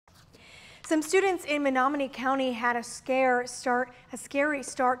Some students in Menominee County had a scary start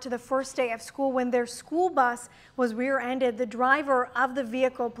to the first day of school when their school bus was rear-ended. The driver of the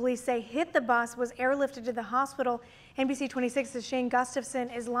vehicle, police say, hit the bus, was airlifted to the hospital. NBC 26's Shane Gustafson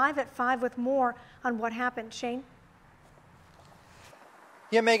is live at 5 with more on what happened. Shane?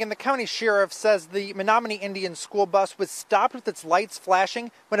 Yeah, Megan, the county sheriff says the Menominee Indian School Bus was stopped with its lights flashing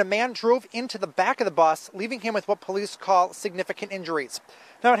when a man drove into the back of the bus, leaving him with what police call significant injuries.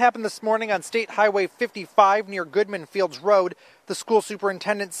 Now, it happened this morning on State Highway 55 near Goodman Fields Road. The school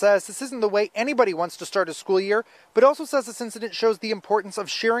superintendent says this isn't the way anybody wants to start a school year, but also says this incident shows the importance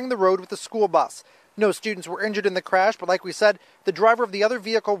of sharing the road with the school bus. No students were injured in the crash, but like we said, the driver of the other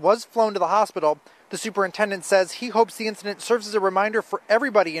vehicle was flown to the hospital. The superintendent says he hopes the incident serves as a reminder for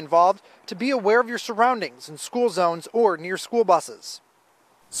everybody involved to be aware of your surroundings in school zones or near school buses.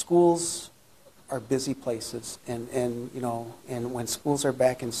 Schools are busy places, and when schools are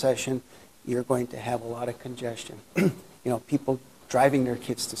back in session, you're going to have a lot of congestion. People driving their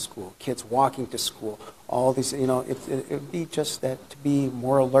kids to school, kids walking to school, all these, it would be just that to be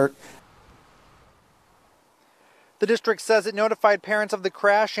more alert. The district says it notified parents of the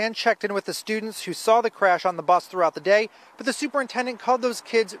crash and checked in with the students who saw the crash on the bus throughout the day, but the superintendent called those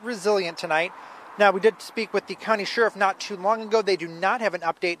kids resilient tonight. Now, we did speak with the county sheriff not too long ago. They do not have an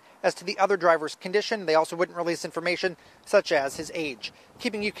update as to the other driver's condition. They also wouldn't release information such as his age.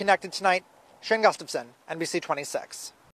 Keeping you connected tonight, Shane Gustafson, NBC 26.